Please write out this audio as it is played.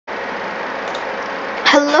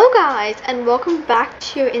Hello guys and welcome back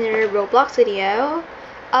to another Roblox video.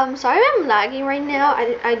 Sorry I'm lagging right now.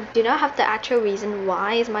 I do not have the actual reason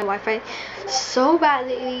why is my Wi-Fi so bad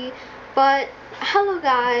lately. But hello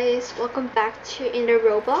guys, welcome back to another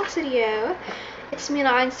Roblox video. It's me,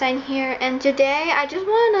 Einstein here, and today I just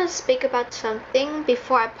want to speak about something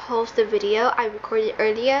before I post the video I recorded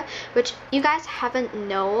earlier, which you guys haven't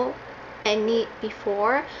known any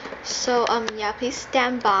before. So yeah, please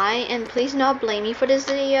stand by and please not blame me for this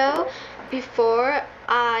video before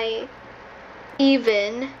I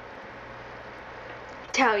even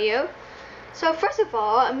tell you. So first of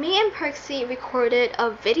all, me and Percy recorded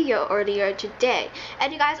a video earlier today,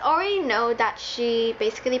 and you guys already know that she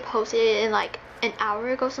basically posted it in like an hour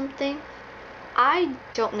ago something. I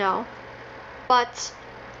don't know, but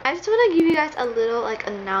I just want to give you guys a little like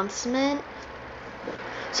announcement.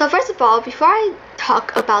 So first of all, before I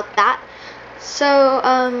talk about that, so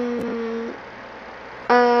I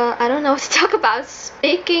don't know what to talk about.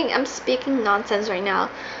 I'm speaking nonsense right now.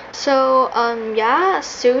 So yeah,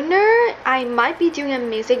 sooner I might be doing a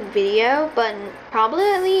music video, but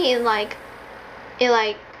probably in like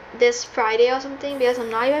this Friday or something, because I'm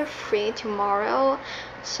not even free tomorrow,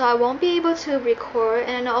 so I won't be able to record.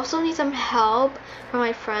 And I also need some help from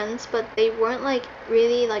my friends, but they weren't like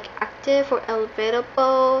really like active or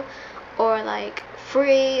available or like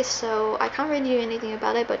free, so I can't really do anything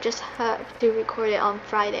about it, but just have to record it on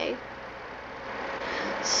Friday.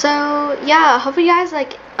 So yeah, hope you guys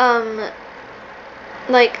like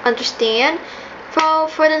understand.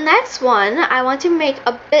 For the next one, I want to make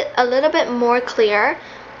a little bit more clear.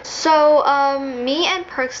 So me and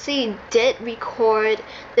Percy did record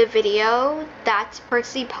the video that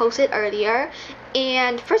Percy posted earlier,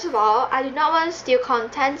 and first of all, I did not want to steal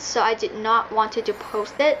content, so I did not want to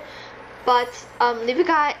post it. But leave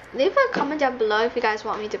a comment down below if you guys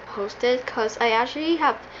want me to post it, because I actually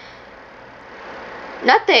have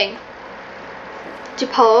nothing to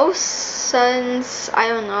post since I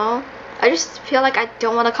don't know. I just feel like I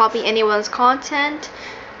don't want to copy anyone's content,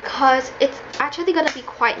 because it's actually gonna be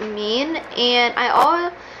quite mean, and I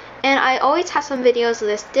always have some videos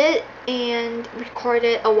listed and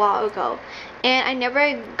recorded a while ago, and I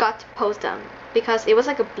never got to post them because it was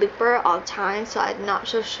like a blooper all the time, so I'm not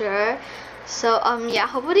so sure. So yeah,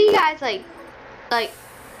 hopefully you guys like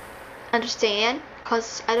understand,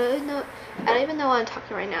 because I don't even know what I'm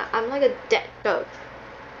talking right now. I'm like a dead goat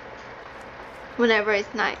whenever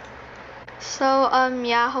it's night. So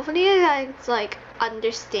yeah, hopefully you guys like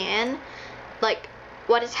understand like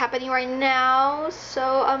what is happening right now.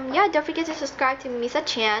 So yeah, don't forget to subscribe to Misa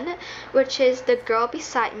Chan, which is the girl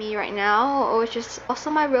beside me right now, which is also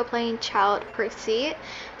my role-playing child Percy.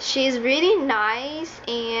 She's really nice,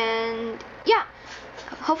 and yeah,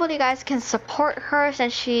 hopefully you guys can support her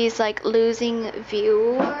since she's like losing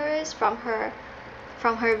viewers from her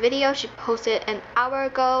video she posted an hour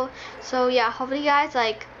ago. So yeah, hopefully you guys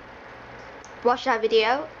like watch that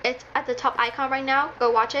video. It's at the top icon right now.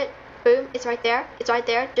 Go watch it. Boom, it's right there. It's right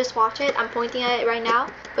there. Just watch it. I'm pointing at it right now,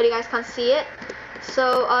 but you guys can't see it.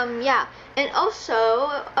 So yeah, and also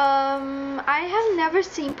I have never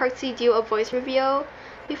seen Percy do a voice reveal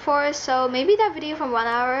before, so maybe that video from 1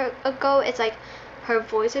 hour ago it's like her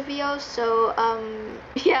voice reveal. So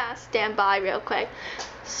yeah, stand by real quick.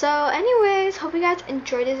 So anyways, hope you guys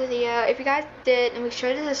enjoyed this video. If you guys did, make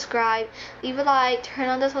sure to subscribe, leave a like, turn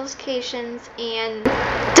on those notifications, and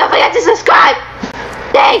don't forget to subscribe.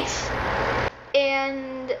 Thanks,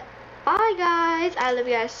 and bye guys. I love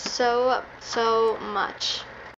you guys so much.